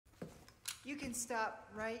You can stop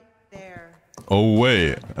right there. Oh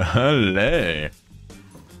wait, hello.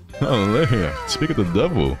 Hello. Speak of the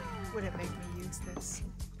devil. Wouldn't make me use this.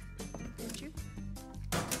 Would you?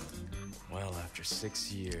 Well, after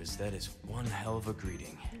 6 years, that is one hell of a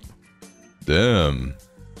greeting. Damn.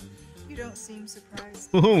 You don't seem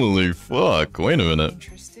surprised. Holy fuck, wait a minute.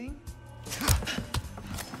 Interesting.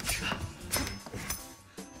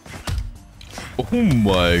 Oh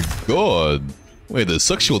my god. Wait, the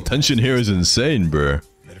sexual tension here is insane, bro.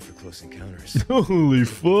 Better for close encounters. Holy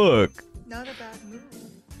fuck. Not a bad move.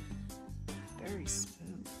 Very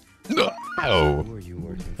smooth. Ow. Who are you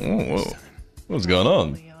working for Oh, this whoa. time? What's going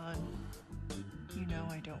on? Leon, you know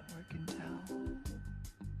I don't work in town.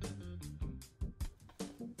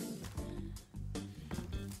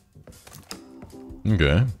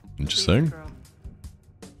 Okay, interesting. Leave the girl.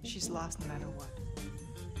 She's lost no matter what.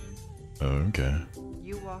 Oh, okay.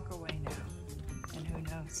 You walk away now, and who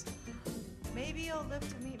knows? Maybe you'll live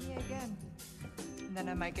to meet me again. And then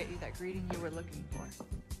I might get you that greeting you were looking for.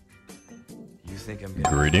 You think I'm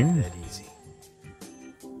gonna Greeting? make that easy?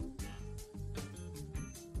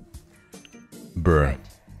 Bruh. Right.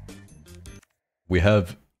 We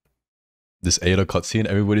have this Ada cutscene,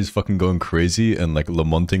 everybody's fucking going crazy and like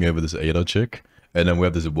lamenting over this Ada chick. And then we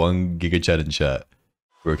have this one Giga Chat in chat.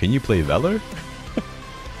 Bro, can you play Valor?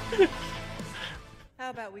 How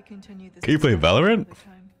about we continue this? Can you play discussion Valorant? another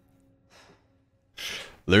time?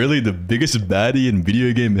 Literally the biggest baddie in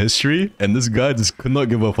video game history, and this guy just could not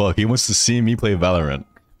give a fuck. He wants to see me play Valorant.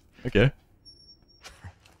 Okay.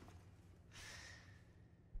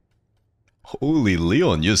 Holy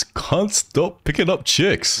Leon, you just can't stop picking up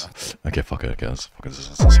chicks. Okay, fuck it, guys. Fuck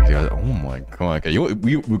it. Oh my god. Okay,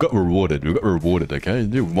 we got rewarded. We got rewarded. Okay,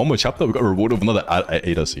 dude. One more chapter. We got rewarded with another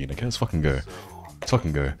Ada scene. Okay, let's fucking go. Let's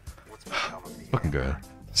fucking go. Fucking go.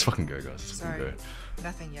 Let's fucking go, guys. Let's fucking Sorry, go.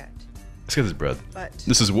 nothing yet. Let's get this bread. But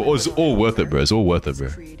This is it's all worth it, bro. It's all worth it, bro.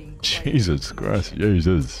 creating quite Jesus Christ.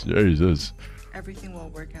 Jesus. Jesus. everything will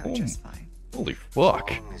work out just fine. Holy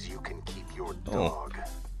fuck. As long as you can keep your dog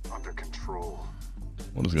under control.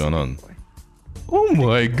 What is going on? Oh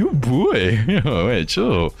my good boy. Yo, wait,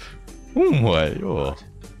 chill. Oh my, yo.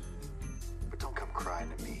 But don't come crying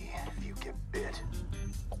to me if you get bit.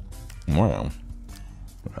 Wow.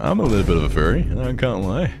 I'm a little bit of a furry, I can't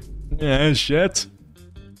lie. Yeah, shit.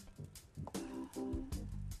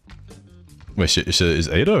 Wait, shit, is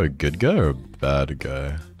Ada a good guy or a bad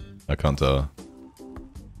guy? I can't tell.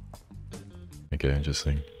 Okay,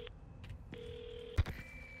 interesting.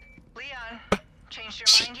 Leon, changed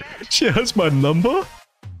your mind yet? She has my number?